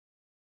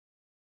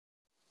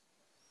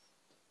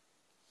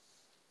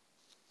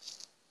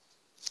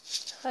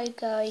Hi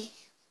guys,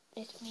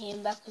 it's me.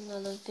 I'm back with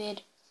another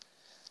vid.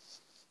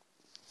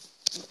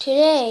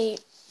 Today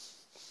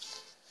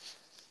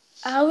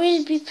I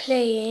will be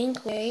playing.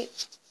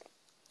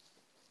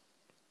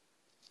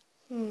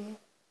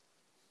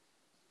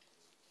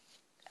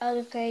 I'll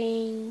be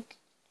playing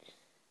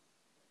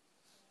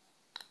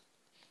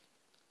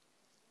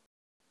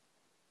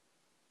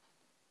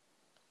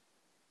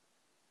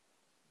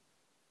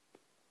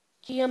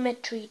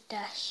Geometry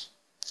Dash.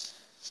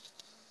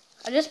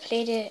 I just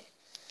played it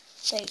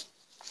like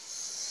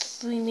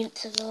 3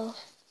 minutes ago.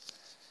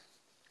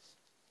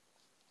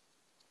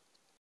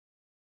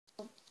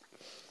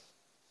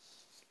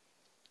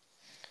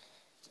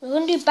 We're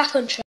gonna do back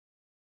on track.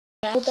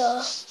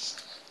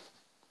 It's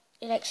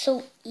like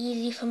so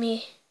easy for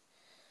me,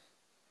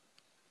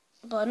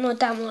 but not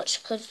that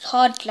much because it's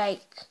hard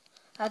like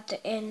at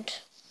the end.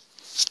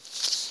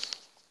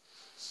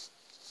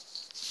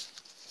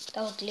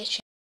 That was glitching.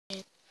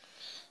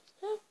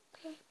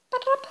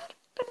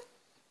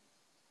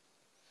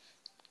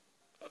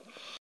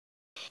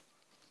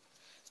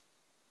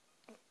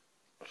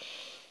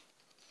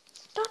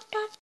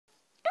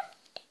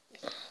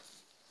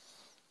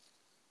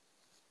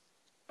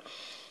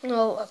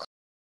 No, I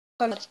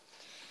can't.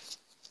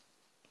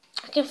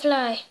 I can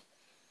fly.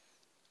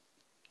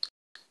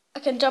 I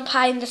can jump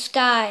high in the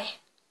sky.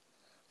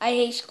 I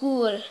hate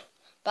school,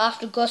 but I have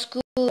to go to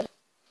school.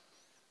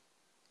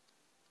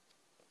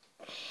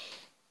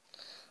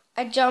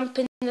 I jump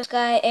in the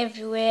sky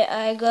everywhere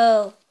I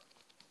go.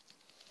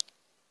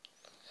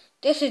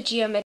 This is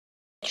geometry,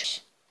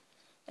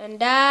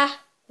 and I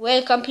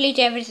will complete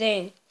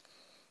everything.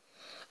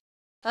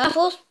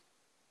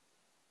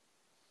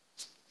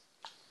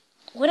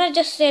 When I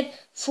just said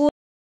full,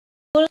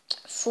 I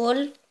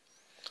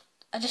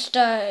just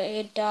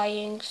started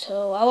dying,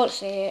 so I won't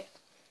say it.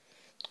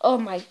 Oh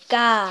my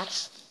god.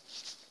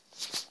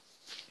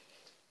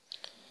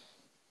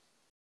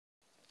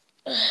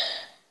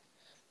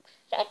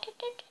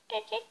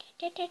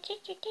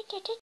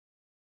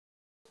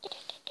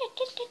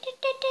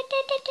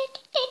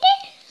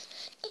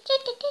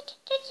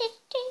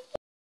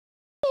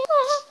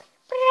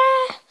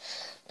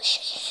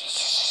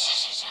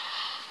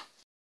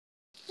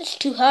 It's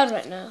too hard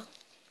right now.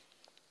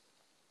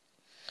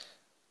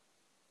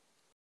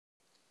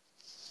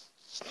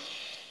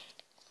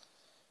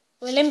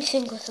 Well, let me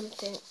think of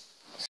something.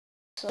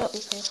 So I'll be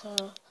playing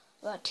for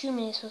about 2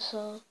 minutes or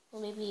so,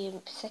 or maybe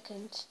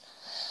seconds.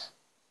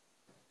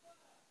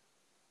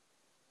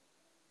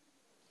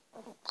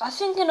 I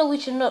think we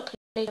should not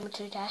play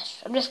Geometry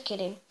Dash. I'm just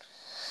kidding.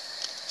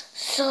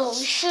 So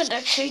we should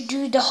actually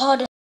do the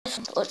hardest.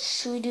 Or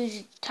should we do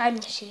the time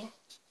machine?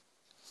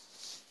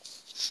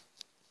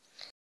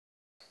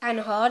 Kind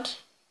of hard.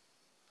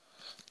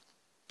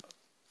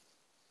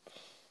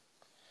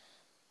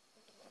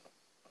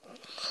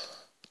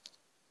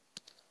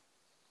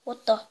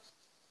 What the?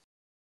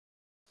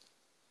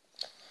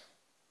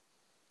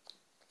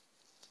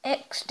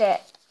 X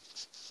step.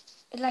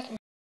 It's like.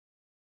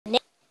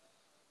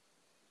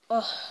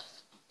 Oh,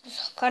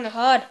 it's kind of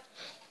hard.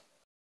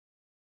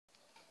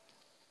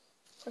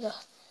 What the?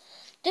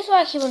 This is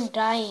why I keep on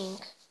dying.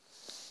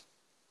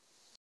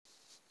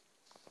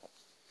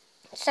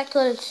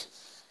 Cycles.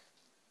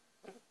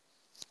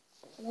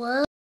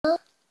 What?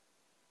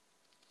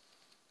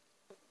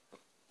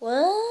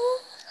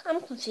 What?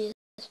 I'm confused.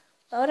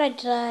 Why would I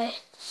die?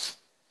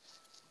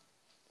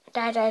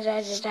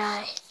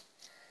 Die.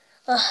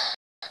 Ugh,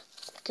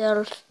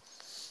 girls.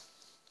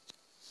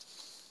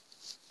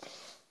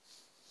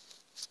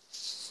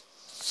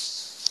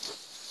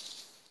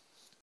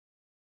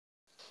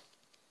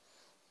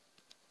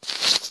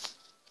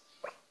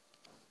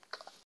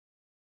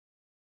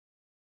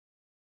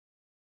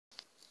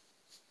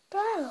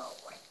 Bro,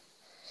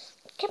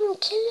 keep on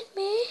killing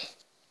me.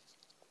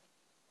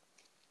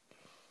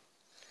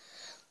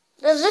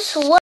 There's this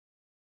one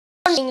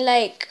thing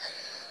like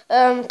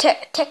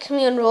text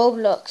me on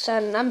Roblox,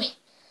 and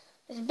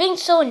it's being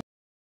so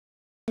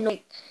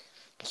annoying.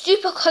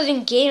 Super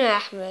cousin Gamer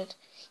Ahmed.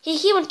 He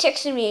keep on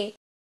texting me,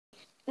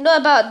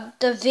 not about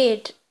the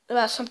vid,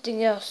 about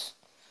something else.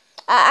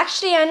 I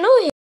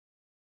know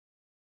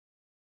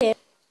him.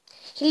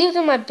 He lives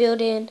in my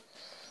building.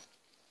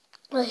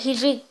 Well,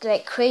 he's really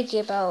like crazy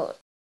about.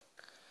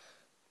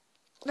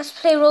 Let's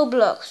play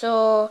Roblox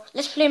or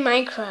let's play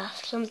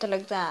Minecraft, something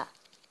like that.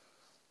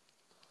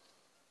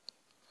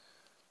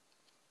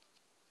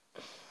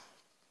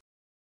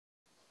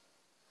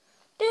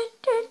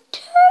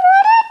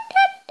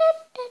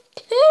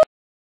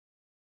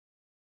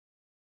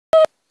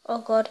 Oh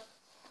god.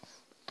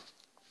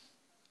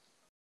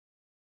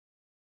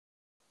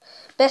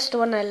 Best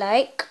one I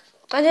like.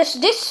 And there's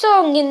this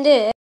song in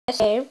this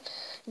game,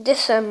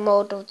 this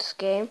mode of this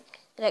game.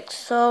 Like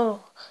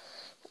so.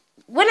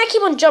 When I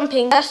keep on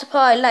jumping, that's the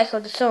part I like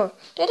of the song.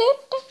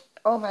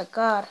 Oh my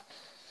god.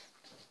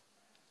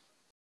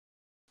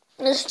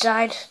 This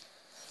died.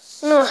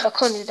 No, I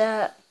can't do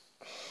that.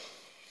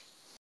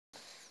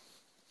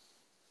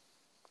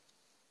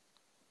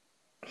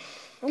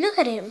 Look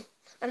at him.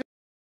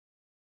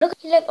 Look,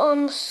 he's like, oh,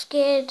 I'm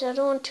scared. I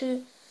don't want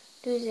to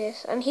do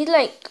this. And he's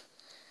like,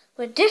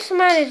 but this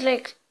man is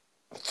like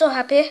so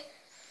happy.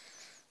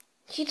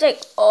 He's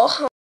like,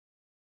 oh,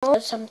 or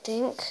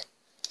something.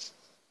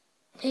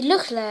 He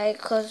looks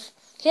like, because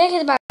he like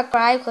he's about to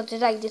cry because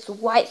there's like this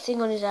white thing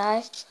on his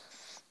eye.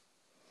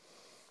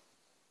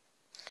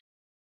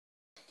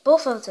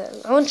 Both of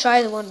them. I want to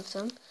try one of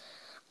them.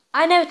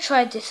 I never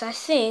tried this. I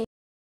think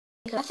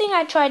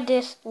I tried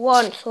this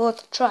once or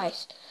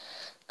twice.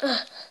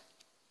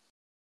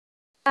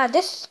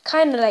 This is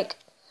kind of like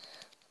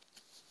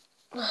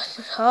this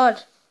is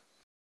hard.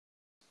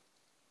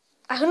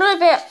 I can only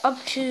get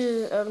up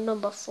to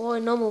number 4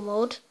 in normal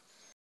mode.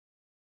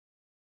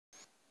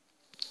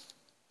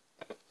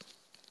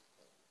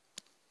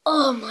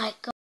 Oh my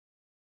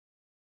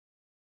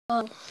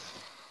god.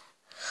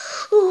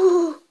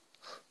 Ooh.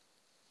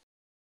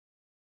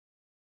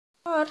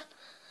 God.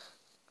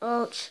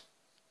 Ouch.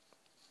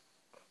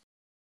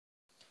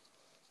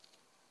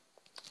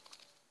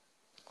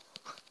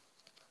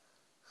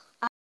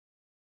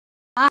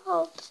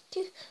 Oh,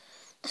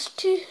 that's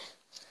too,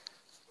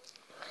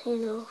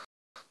 too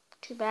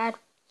bad.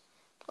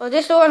 Oh,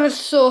 this one is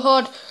so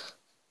hard.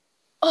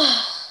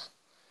 Oh,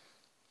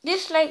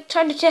 this like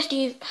trying to test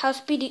you how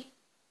speedy it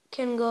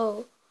can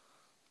go.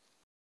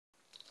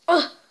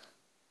 Oh,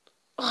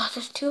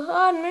 that's too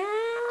hard, man.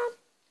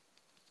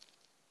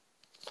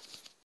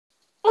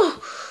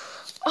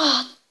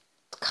 Oh,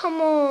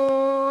 come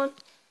on.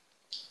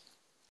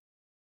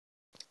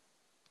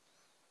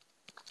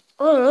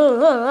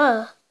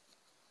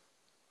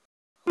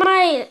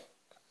 My,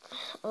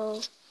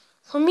 oh,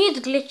 for me it's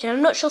glitching.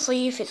 I'm not sure for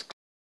you if it's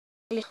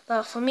glitching,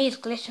 but for me it's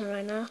glitching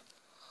right now.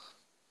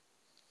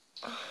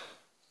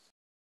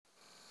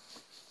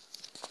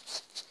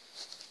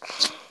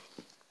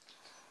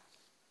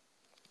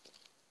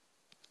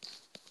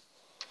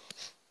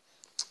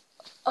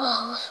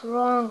 Oh, what's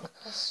wrong?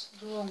 What's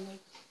wrong?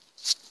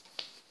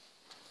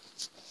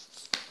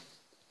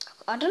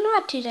 I don't know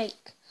how to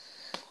like.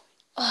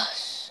 Oh,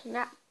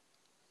 snap.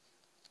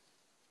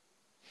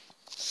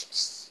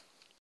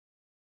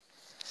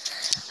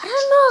 I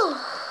don't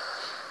know.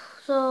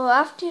 So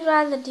after you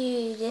rather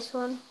do this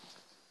one,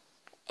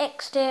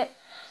 exit.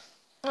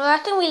 Well, I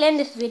think we'll end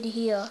this video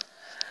here.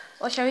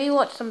 Or shall we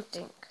watch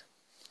something?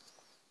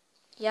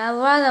 Yeah, I'd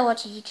rather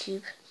watch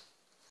YouTube.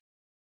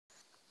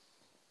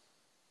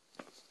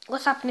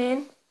 What's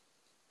happening?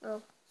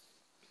 Oh.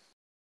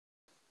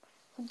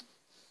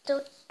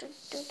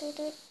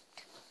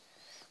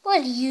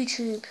 What is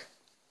YouTube?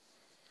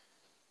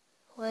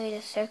 Wait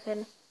a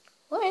second.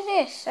 What is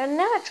this? I've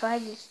never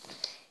tried this.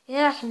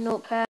 Yeah, like a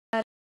notepad. I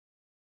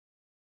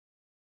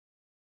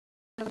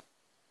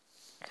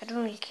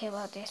don't really care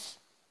about this.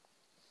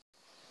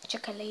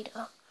 Check it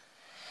later.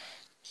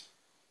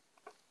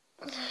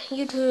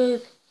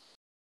 YouTube.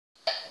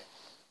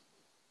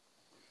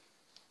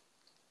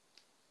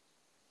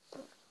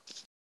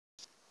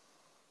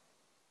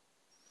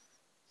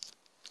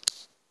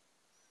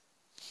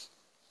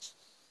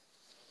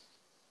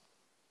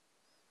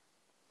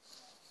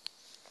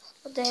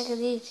 What the heck is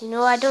this?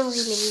 I don't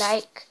really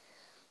like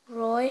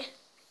Roy.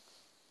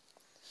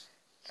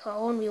 So I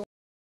won't be.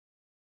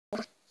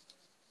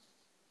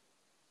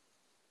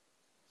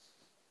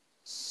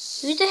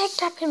 Who the heck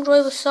tapped in Roy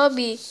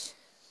Wasabi?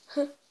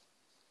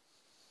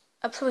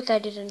 I promise I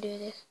didn't do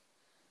this.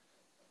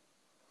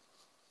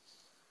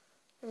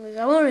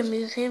 I won't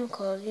remove him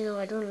because,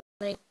 I don't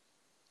like.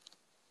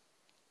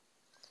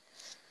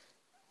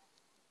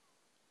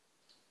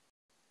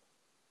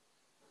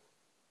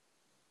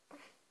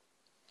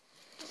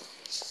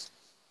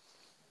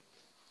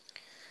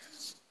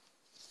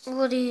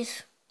 What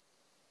is.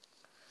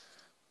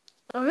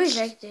 I really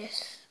like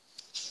this.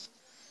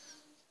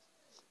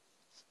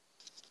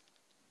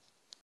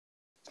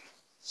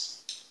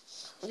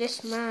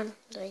 This man,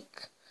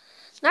 like.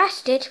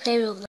 Nice day to play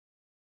with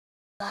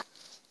that.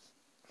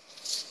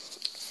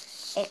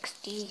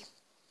 XD.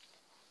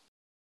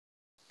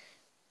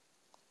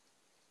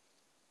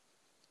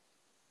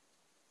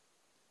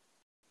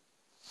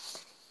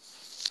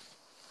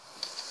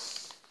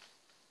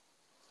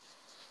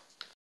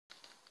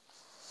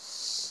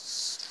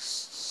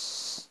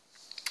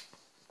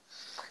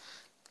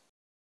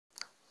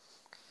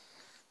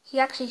 He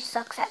actually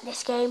sucks at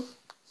this game.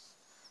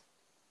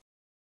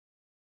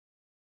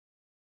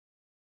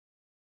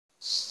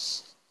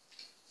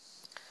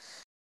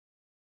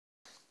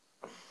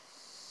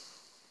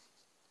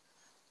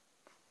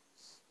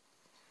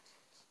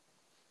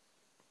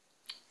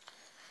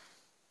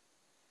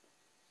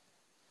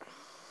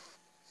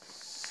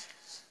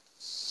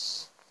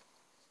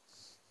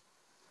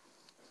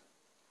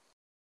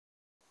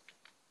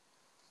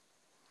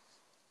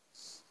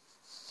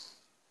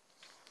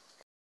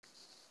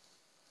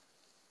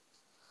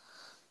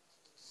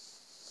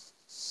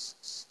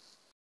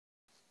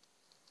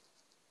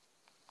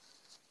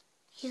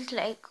 He's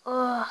like,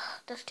 oh,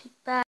 that's too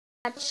bad.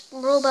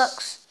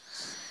 Robux.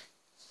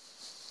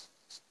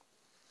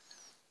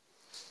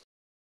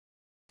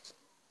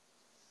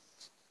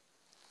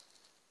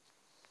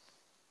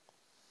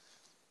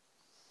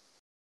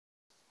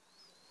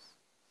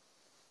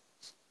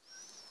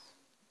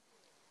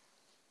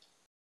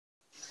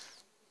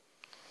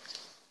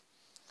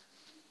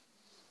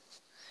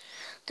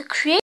 The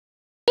creator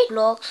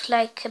looks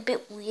like a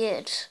bit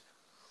weird.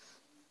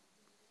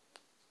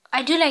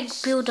 I do like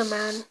Builder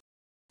Man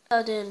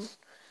other than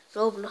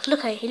Roblox.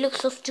 Look at him, he looks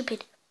so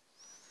stupid.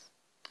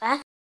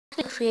 I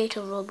actually create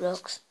a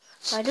Roblox.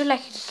 I do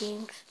like his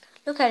games.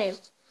 Look at him.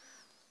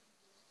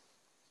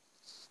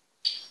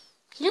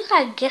 He looks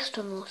like a guest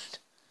almost.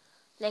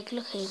 Like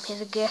look at him,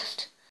 he's a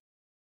guest.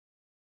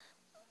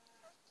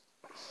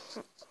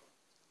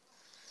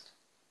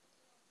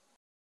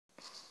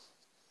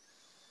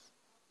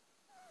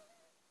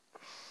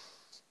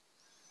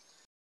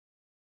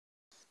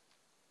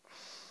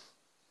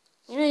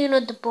 You know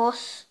the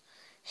boss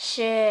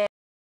shit.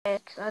 I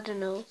don't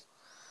know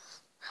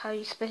how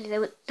you spell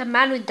it. The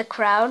man with the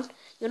crown.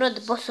 You're not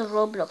the boss of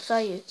Roblox,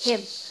 are you? Him.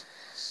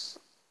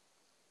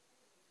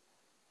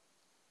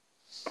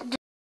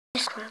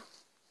 This crown.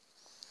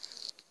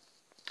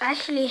 I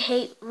actually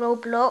hate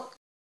Roblox.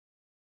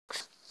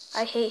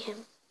 I hate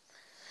him.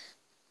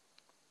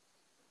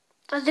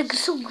 They're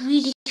so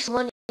greedy for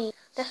money.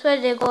 That's why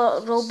they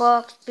got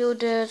Roblox,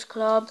 Builders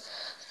Club.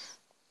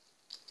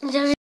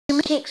 They're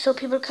limited so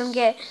people can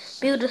get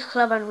Builders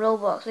Club and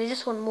Roblox. They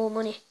just want more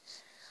money.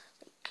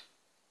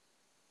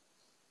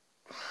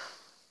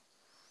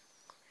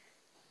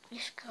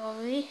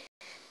 Discovery.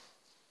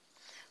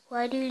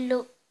 Why do you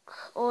look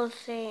all the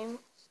same?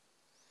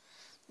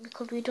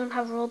 Because we don't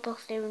have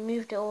Roblox, they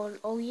removed it all.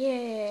 Oh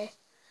yeah.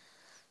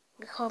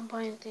 We can't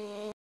buy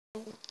anything.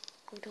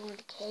 We don't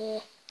really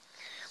care.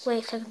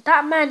 Wait a second.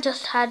 That man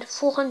just had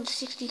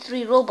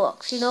 463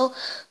 Robux. You know,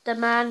 the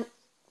man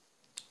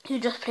who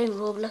just played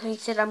Roblox and he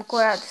said, I'm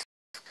going out.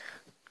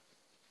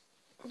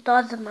 The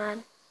other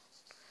man.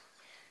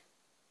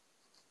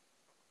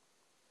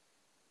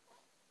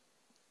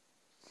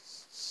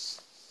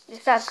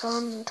 Is that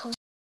gone?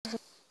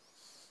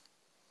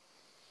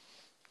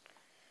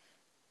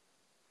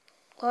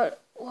 What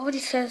would he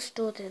say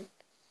store then?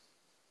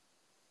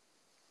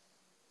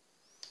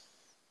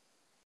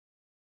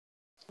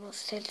 What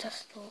said that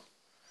store?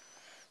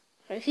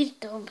 He's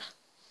dumb.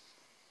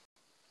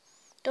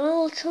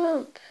 Donald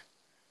Trump.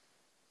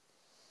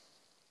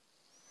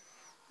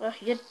 Well,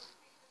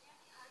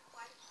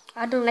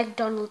 I don't like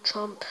Donald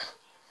Trump.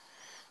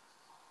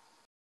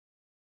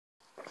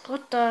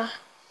 What the?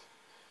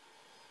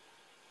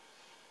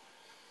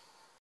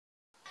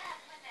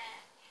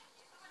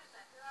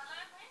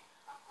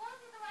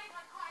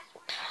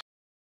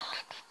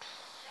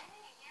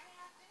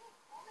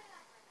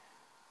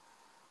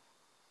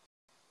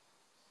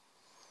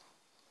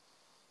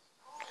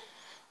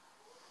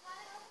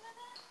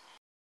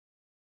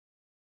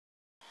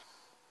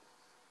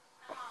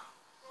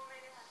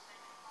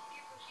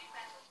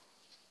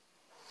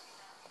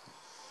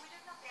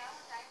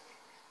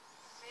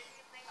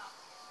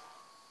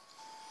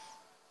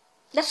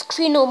 That's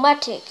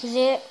Crenomatic, is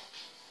it?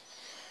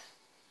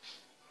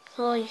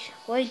 Oh,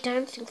 what are you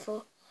dancing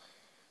for?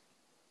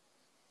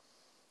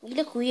 You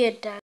look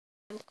weird, Dan.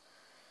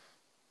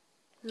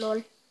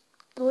 Lol.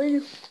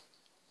 Lol.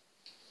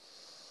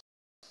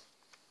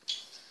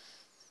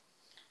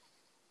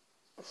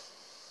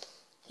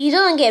 He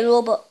doesn't get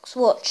Robux,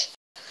 watch.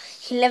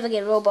 He'll never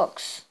get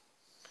Robux.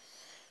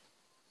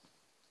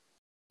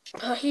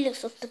 Oh, he looks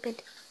so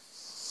stupid.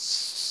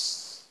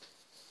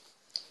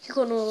 He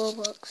got no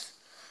Robux.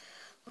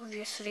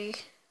 Obviously.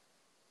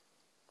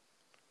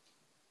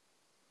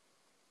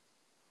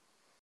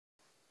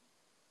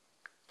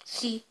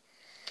 See.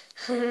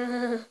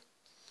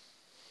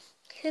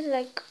 He's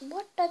like,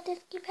 what does this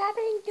keep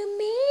happening to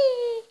me?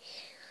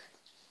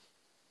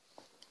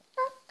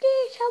 Stop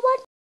this, I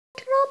want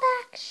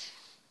Robux.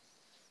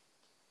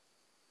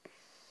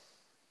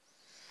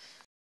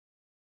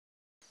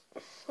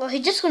 Well,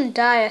 he's just gonna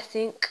die, I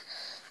think.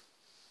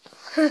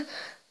 There's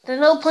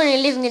no point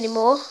in living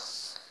anymore.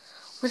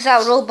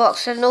 Without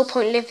Robux, there's no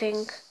point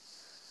living.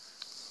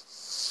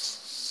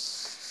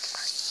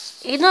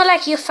 You know,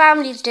 like your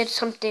family did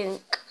something.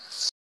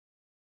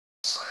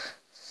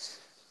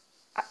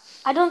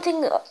 I don't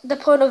think the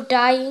point of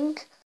dying.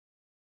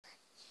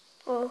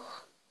 Oh,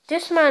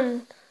 this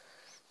man,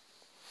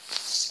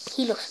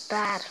 he looks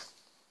bad.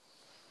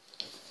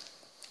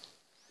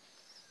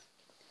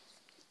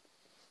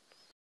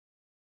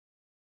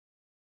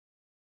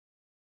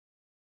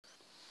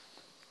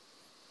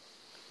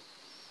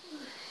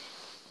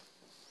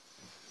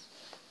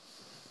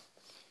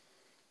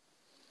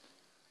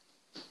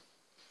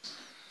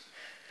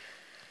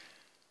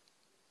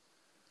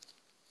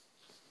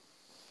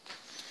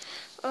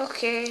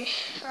 Okay,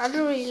 I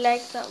don't really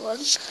like that one.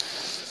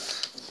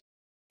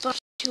 But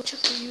future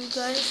for you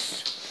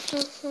guys.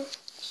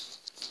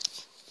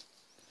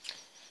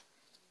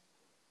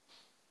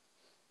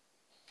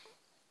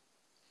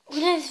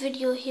 We end this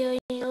video here,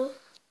 you know.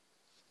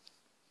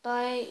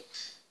 Bye,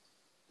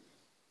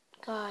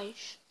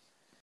 guys.